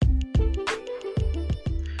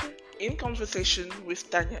In Conversation with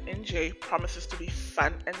Tanya and Jay promises to be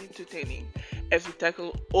fun and entertaining as we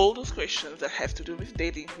tackle all those questions that have to do with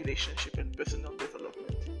dating, relationship, and personal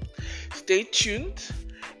development. Stay tuned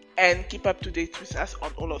and keep up to date with us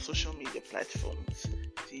on all our social media platforms.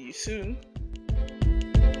 See you soon.